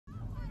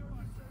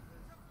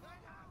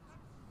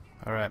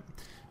Alright,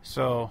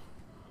 so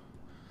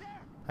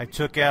I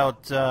took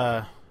out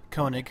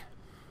Koenig.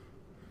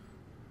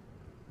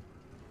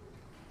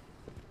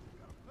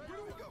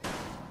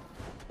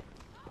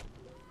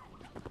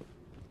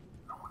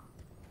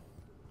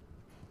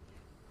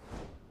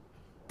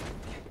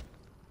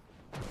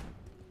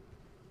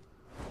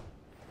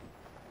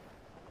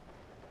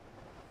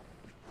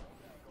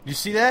 You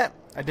see that?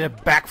 I did a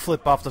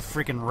backflip off the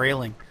freaking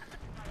railing.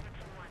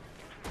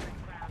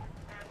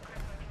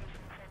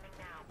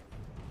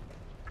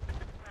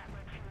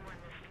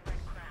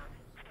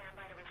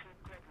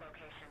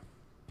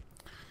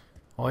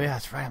 Oh yeah,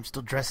 that's right. I'm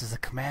still dressed as a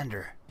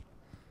commander.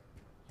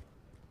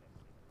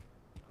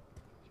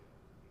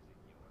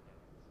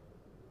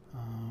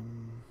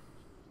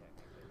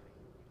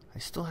 I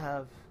still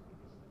have...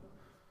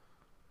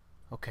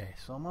 Okay,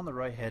 so I'm on the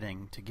right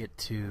heading to get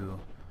to...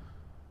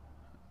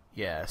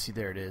 Yeah, see,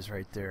 there it is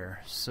right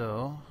there.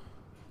 So...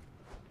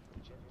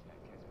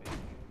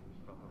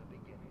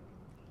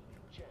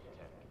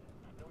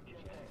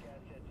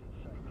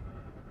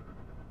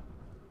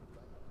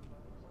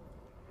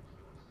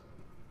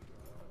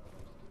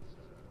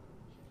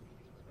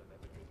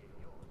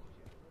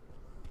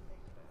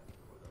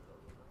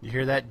 You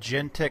hear that?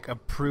 Gentech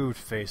approved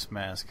face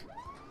mask.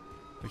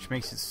 Which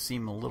makes it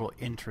seem a little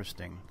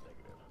interesting.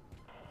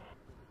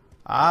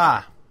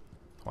 Ah!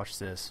 Watch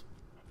this.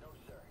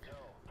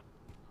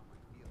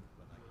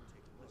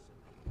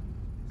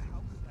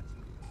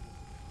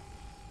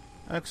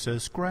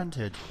 Access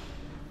granted.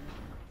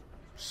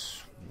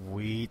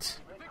 Sweet.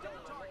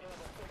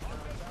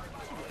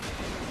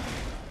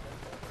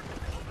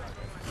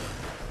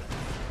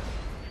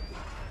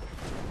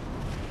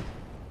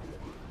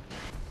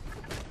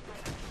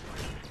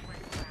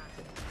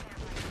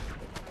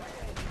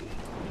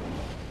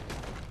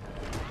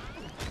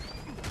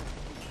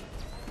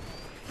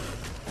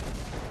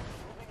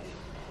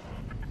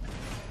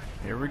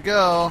 Here we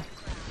go.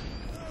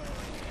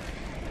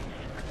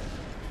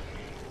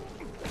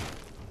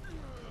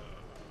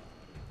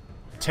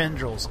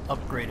 Tendrils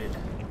upgraded.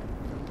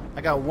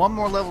 I got one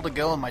more level to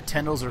go and my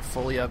tendrils are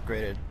fully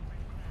upgraded.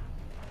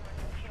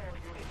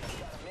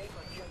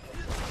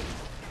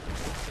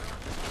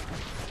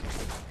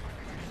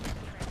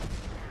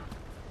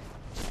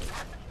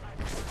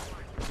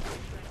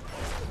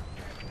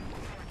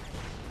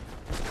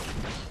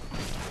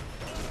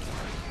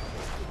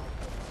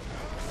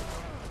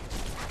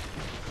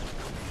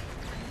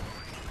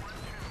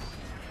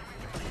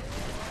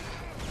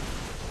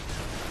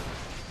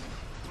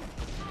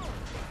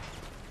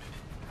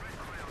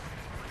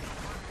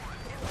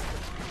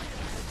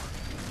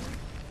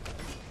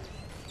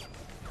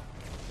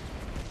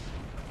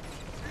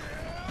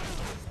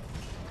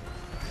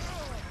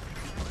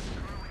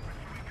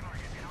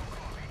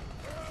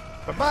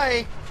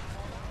 Bye-bye!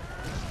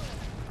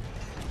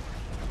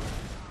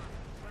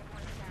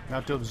 Now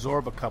to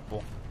absorb a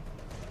couple.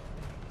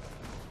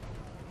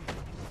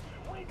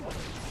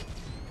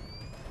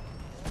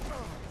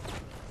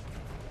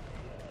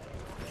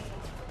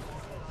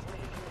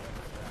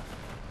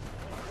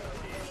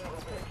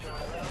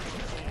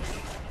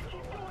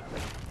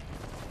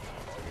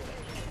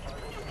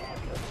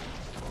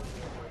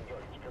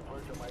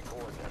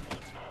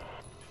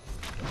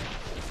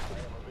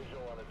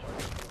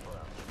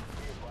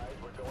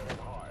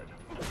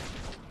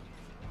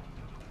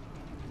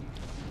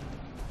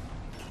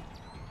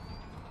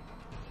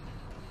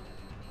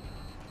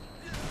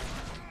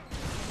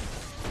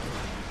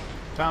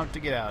 Time to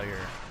get out of here.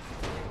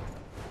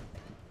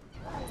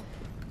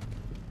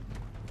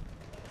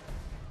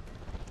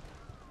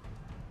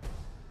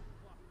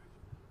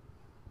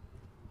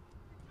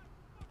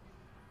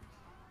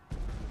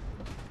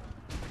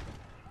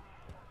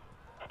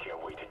 I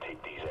can't wait to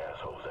take these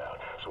assholes out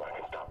so I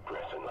can stop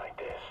dressing like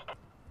this.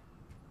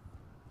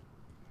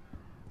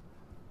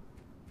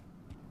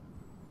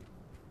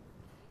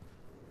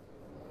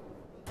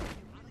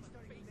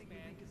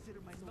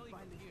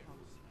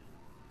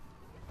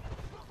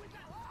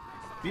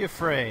 Be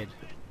afraid.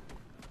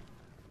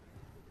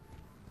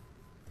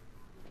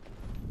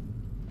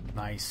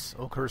 Nice.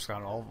 Oakhurst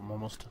got all of them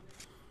almost.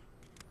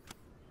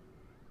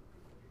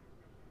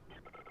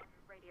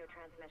 Radio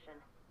transmission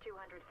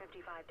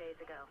 255 days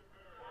ago.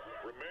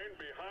 Remain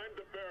behind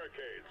the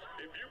barricades.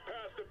 If you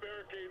pass the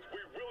barricades,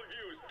 we will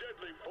use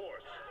deadly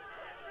force.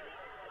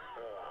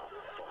 Oh,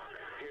 fuck.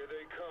 Here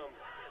they come.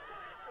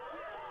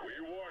 We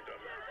warned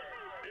them.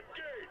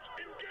 Engage!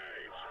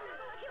 Engage!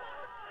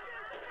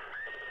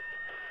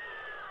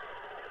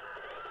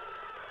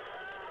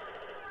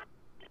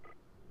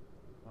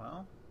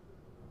 Well,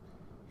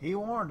 he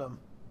warned him.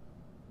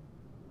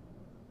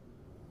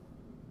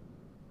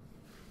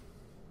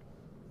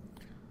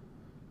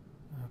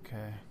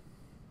 Okay.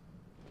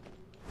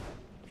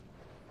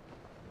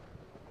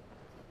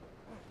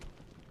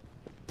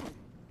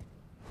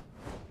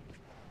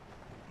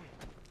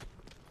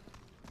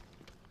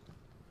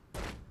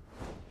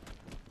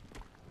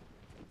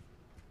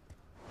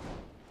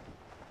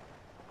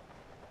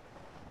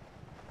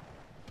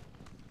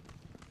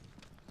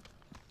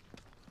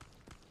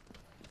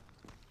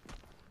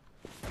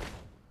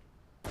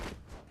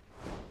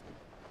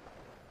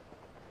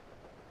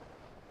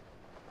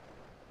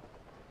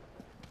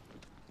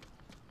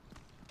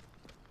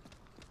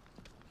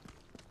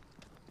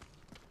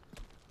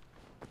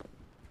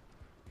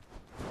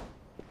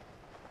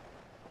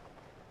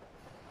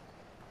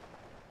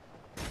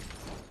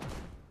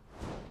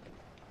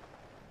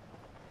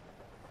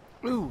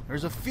 Ooh,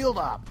 there's a field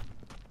op.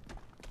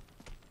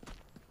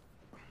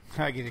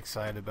 I get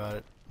excited about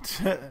it.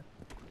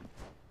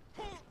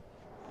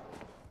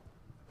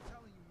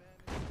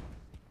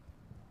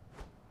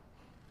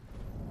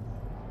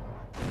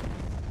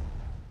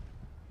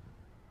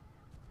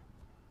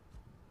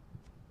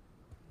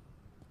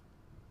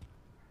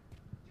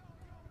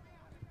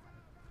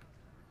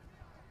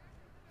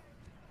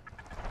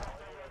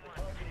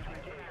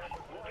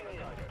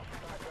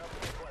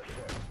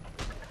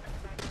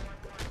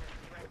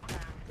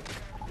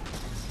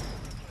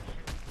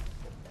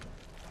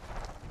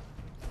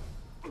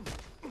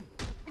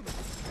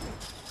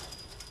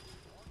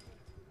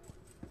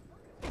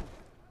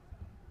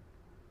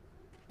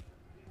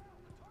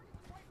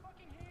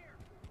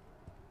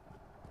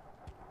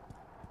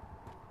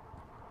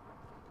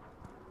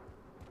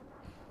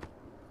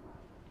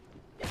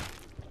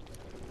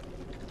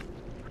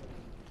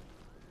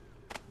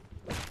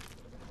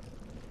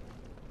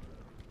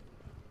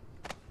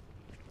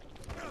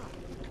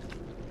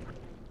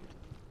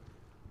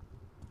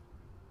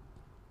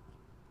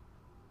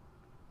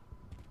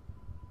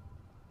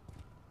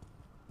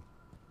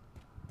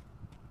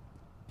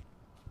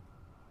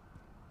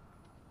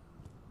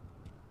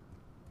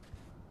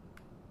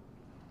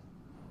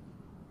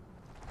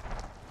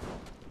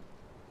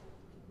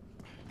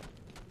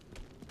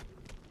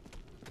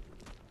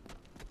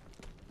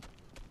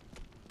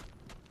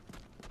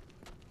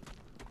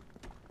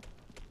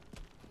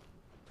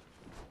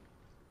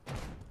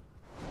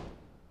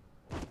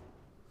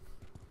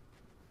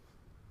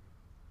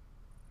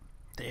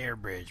 The air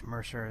bridge.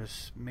 Mercer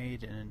has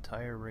made an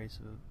entire race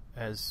of...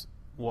 as...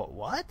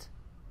 What?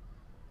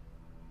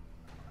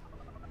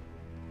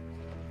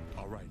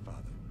 Alright,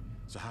 Father.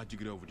 So how'd you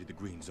get over to the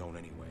green zone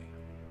anyway?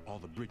 All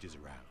the bridges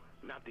are out.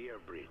 Not the air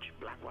bridge.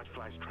 Blackwatch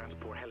flies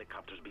transport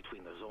helicopters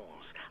between the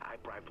zones. I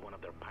bribed one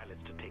of their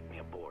pilots to take me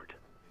aboard.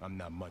 I'm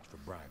not much for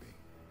bribing.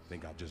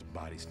 Think I'll just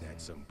body snatch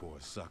some poor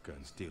sucker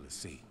and steal a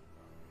seat.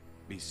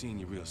 Be seeing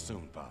you real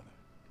soon, Father.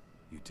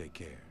 You take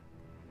care.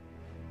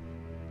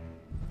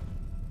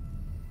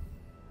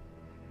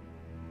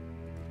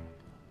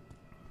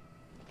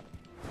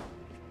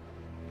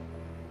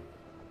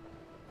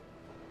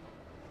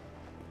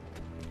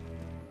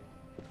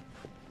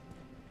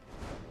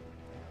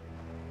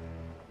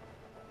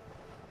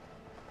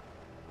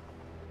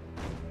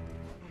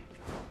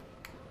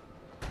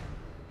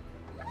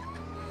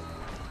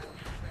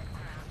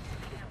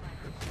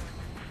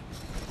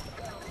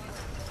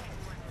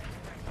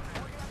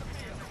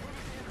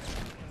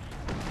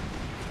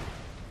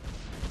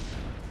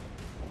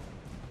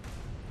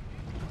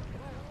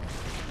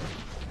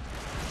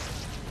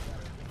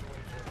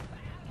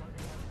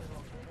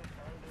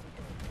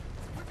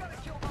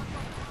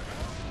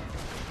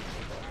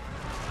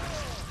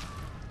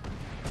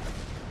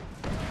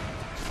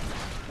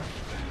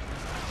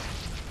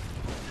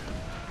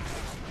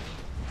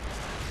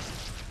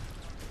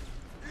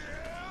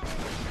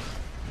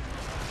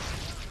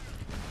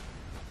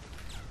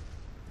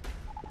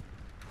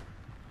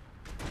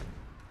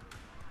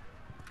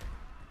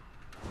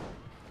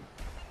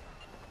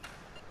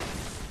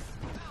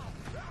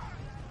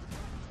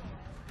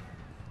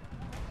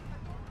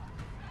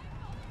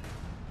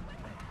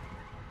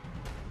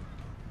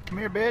 Come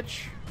here,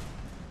 bitch.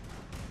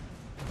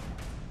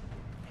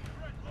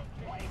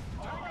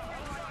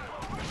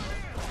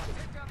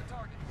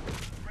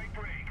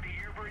 Break. The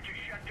air bridge is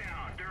shut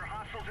down. There are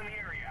hostiles in the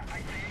area. I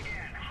say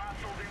again,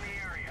 hostiles in the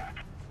area.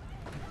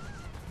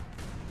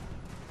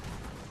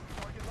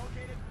 Target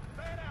located.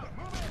 Fan out.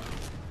 Move it.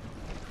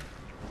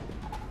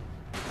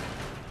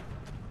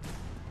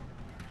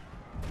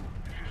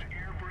 This is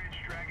Air Bridge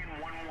Dragon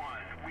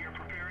 1-1. We are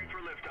preparing for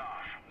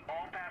liftoff.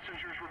 All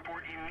passengers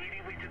report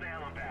immediately to the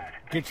helipad.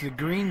 Get to the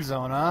green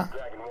zone, huh?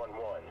 Dragon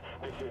 1-1.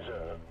 This is,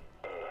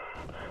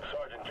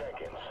 Sergeant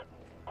Jenkins.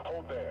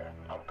 Hold there.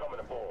 I'm coming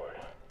aboard.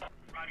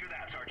 Roger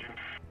that, Sergeant.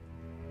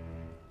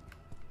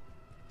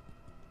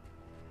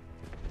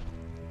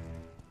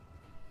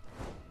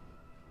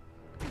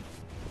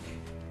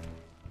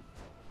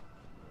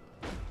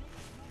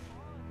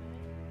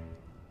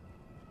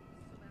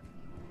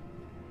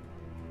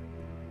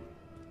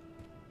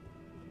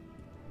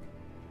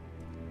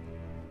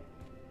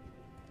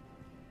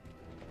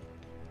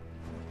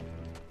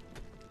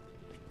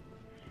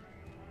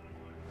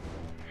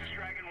 This is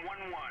Dragon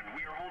 1-1.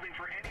 We are holding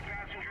for any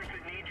passengers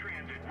that need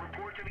transit.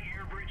 Report to the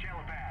air bridge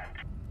helipad.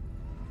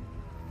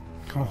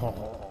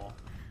 Oh.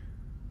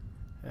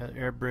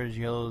 Air bridge,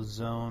 yellow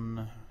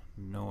zone,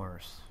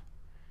 north.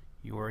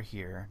 You are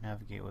here.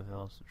 Navigate with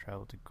L to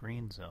travel to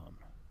green zone.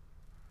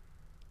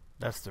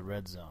 That's the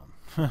red zone.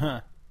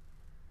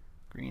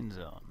 Green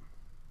zone.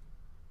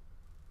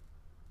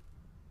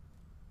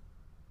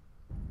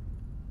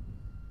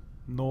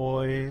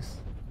 Noise.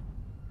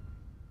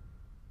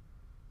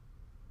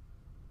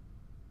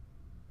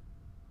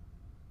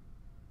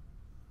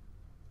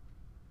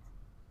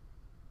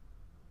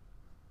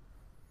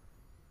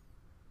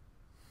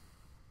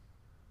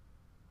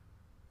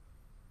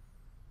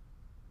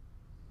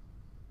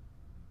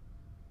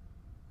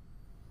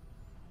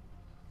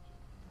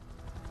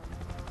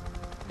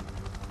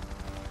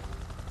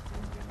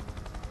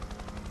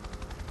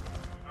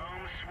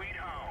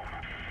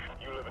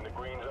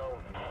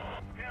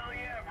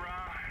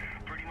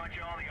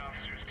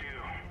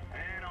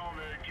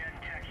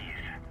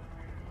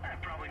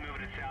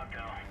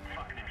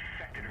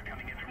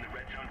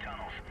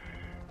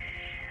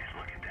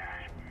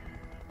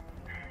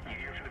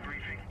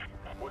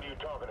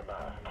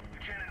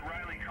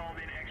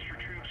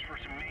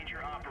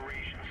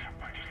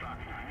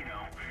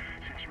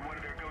 one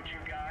of their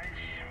go-to guys,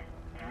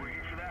 we're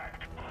here for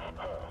that.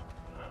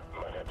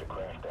 Might have to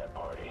crash that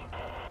party.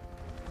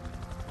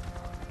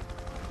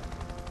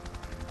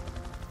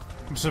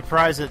 I'm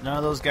surprised that none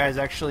of those guys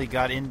actually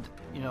got in,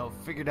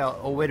 figured out,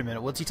 oh, wait a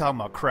minute, what's he talking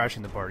about,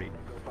 crashing the party?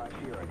 Go 5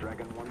 Sierra,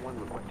 Dragon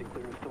 1-1 requesting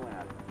clearance to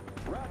land.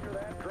 Roger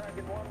that,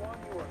 Dragon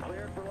 1-1, you are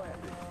cleared for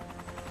landing.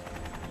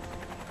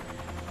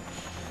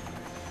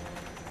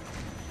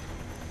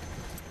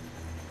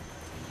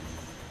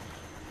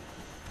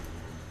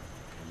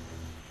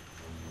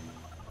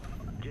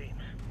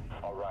 James,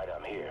 All right,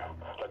 I'm here.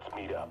 Let's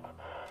meet up.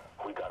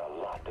 We got a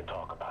lot to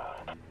talk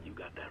about. you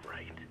got that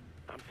right.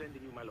 I'm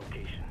sending you my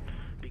location.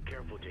 Be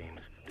careful, James.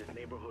 This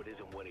neighborhood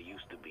isn't what it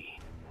used to be.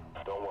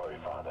 Don't worry,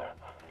 Father.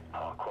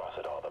 I'll cross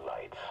at all the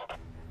lights.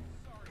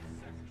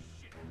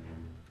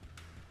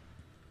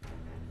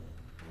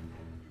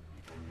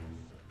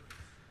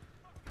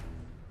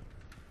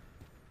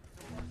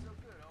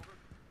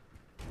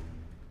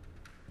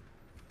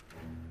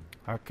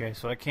 Okay,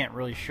 so I can't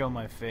really show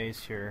my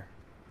face here.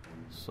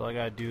 So I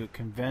gotta do it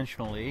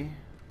conventionally.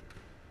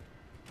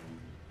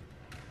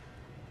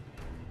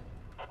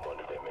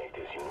 Wonder if they make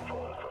this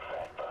uniform for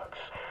fat bucks.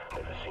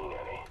 Never seen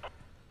any.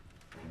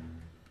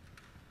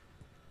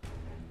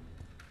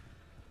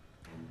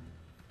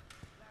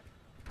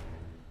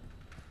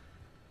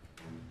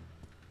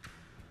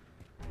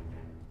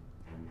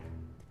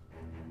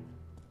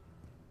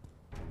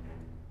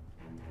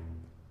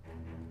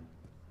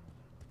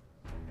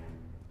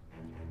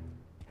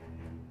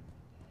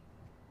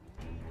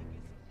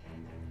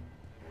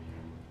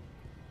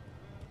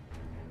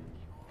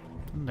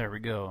 There we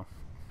go.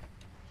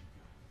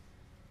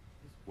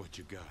 What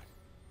you got?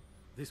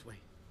 This way.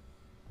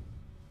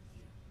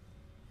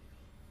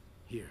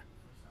 Here,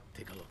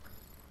 take a look.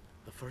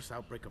 The first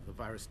outbreak of the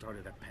virus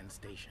started at Penn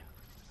Station.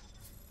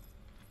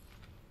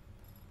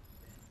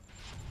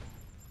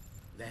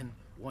 Then,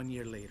 1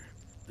 year later,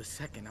 the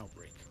second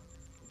outbreak.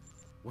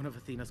 One of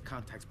Athena's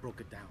contacts broke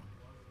it down.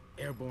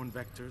 Airborne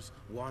vectors,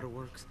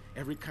 waterworks,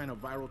 every kind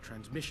of viral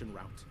transmission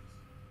route.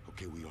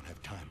 Okay, we don't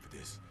have time for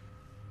this.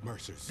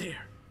 Mercer's.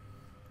 There!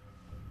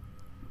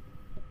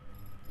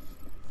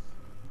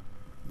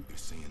 You're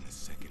saying the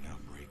second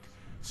outbreak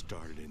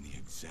started in the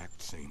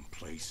exact same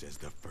place as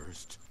the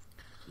first?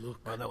 Look,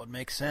 Well, that would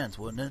make sense,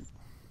 wouldn't it?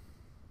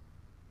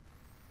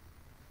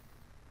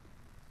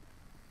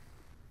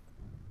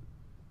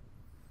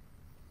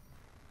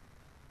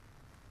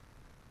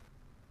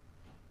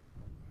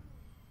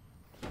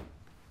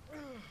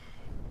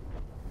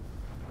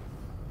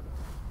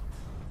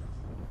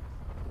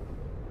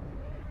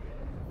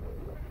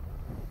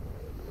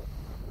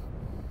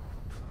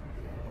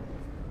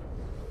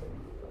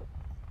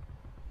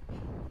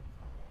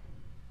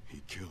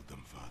 He killed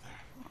them, Father.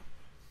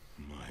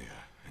 Maya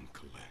and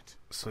Colette.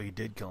 So you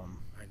did kill him.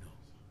 I know.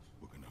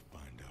 We're gonna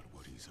find out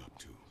what he's up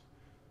to.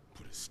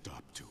 Put a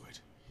stop to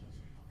it.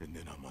 And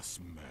then I'ma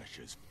smash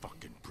his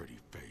fucking pretty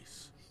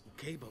face.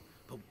 Okay, but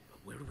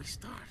where do we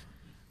start?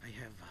 I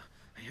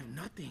have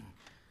nothing.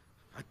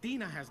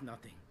 Athena has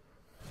nothing.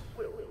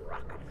 We'll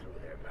rocket through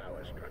their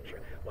power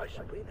structure. Why,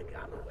 Sabrina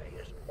Galloway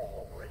is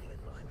already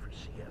in line for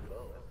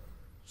CFO.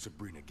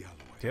 Sabrina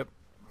Galloway. Yep.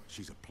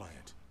 She's a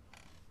plant.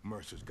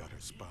 Mercer's got her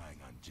spying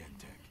on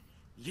Gentech.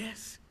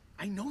 Yes,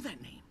 I know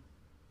that name.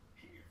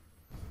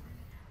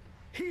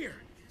 Here,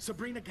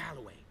 Sabrina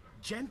Galloway,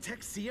 Gentech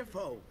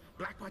CFO.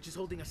 Blackwatch is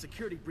holding a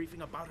security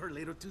briefing about her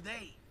later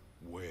today.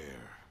 Where?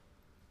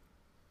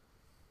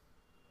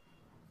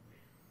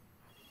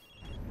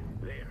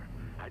 There.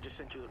 I just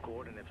sent you the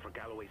coordinates for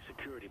Galloway's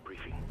security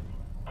briefing.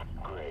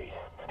 Great.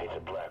 It's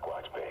a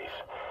Blackwatch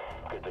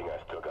base. Good thing I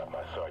still got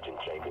my Sergeant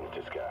Jenkins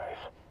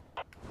disguise.